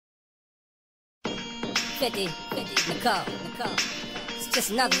50, Nicole. It's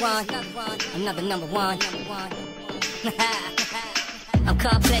just another one, another number one. I'm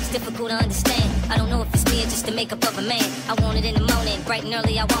complex, difficult to understand. I don't know if it's me or just the makeup of a man. I want it in the morning, bright and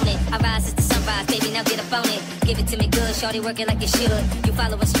early I want it. I rise as the sunrise, baby, now get up on it. Give it to me good, shorty, work it like you should. You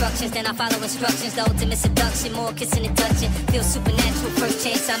follow instructions, then I follow instructions. The ultimate seduction, more kissing and touching. Feel supernatural, first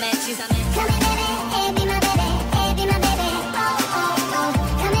chance I'm at you. Come here, baby, hey, be my baby, hey, be my baby. Oh, oh, oh.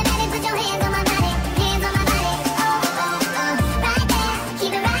 Come here, baby, put your hands on my body, hands on my body. Oh, oh, oh. Right there,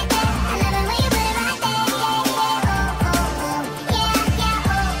 keep it right there. I love it when you put it right there. Yeah, yeah, oh, oh, oh. Yeah,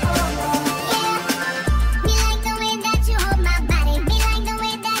 yeah, oh, oh, oh. Yeah. Me like the way that you hold my body. Me like the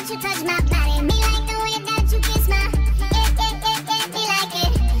way that you touch my body. Me like the way that you kiss my. Me like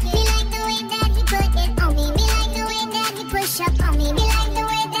it. Me like the way that he put it on me. Me like the way that he push up on me. Me like the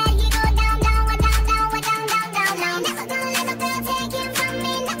way that he go down, down, down, down, down, down, down, down. Never gonna let no girl take him from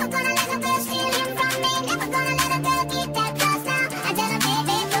me. Never gonna let no girl steal him from me. Never gonna let a girl get that close now. I tell her,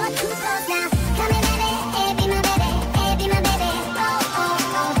 baby, you're too close now. Come here, baby, hey, be my baby, hey, be my baby. Oh,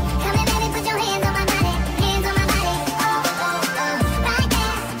 oh, oh. Come here, baby, put your hands on my body, hands on my body. Oh, oh, oh. Right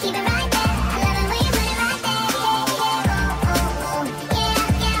there, keep it right there. I love it when you put it right there. Yeah, yeah, oh, oh, oh. Yeah,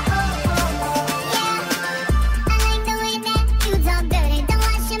 yeah, oh, oh, oh. Yeah. I like the way that you talk dirty. Don't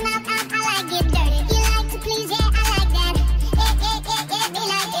wash your mouth out, I like it dirty. You like to please, yeah, I like that. Me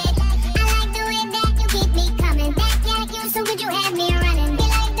like it. I like the way that you keep me coming. That yeah, you so good, you have me running. Me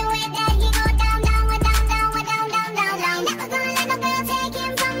like the way that he go down, down, down, down, down, down, down, down. Never gonna let no girl take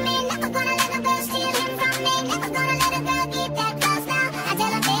him from me. Never gonna let no girl steal him from me. Never gonna let a girl get that close now. I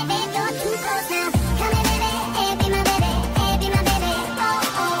tell her, baby, you're too close now. Come here, baby, hey, be my baby, hey, be my baby.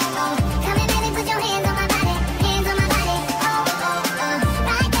 Oh, oh, oh. Come here, baby, put your hands on my body, hands on my body. Oh, oh, oh.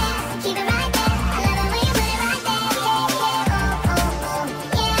 Right there, keep it right there. I love it when you put it right there. Yeah, yeah, oh, oh, oh.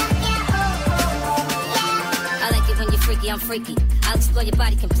 Yeah, yeah, oh, oh, oh. Yeah. I like it when you're freaky, I'm freaky. I'll explore your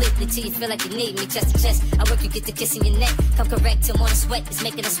body completely till you feel like you need me chest to chest. I work you, get the kiss in your neck. Come correct till morning sweat, it's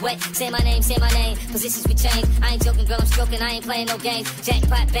making us wet. Say my name, positions we change. I ain't joking, girl, I'm stroking, I ain't playing no games.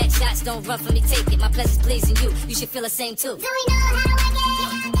 Jackpot, back shots, don't run from me, take it. My pleasure's pleasing you, you should feel the same too. Do we know how to work it?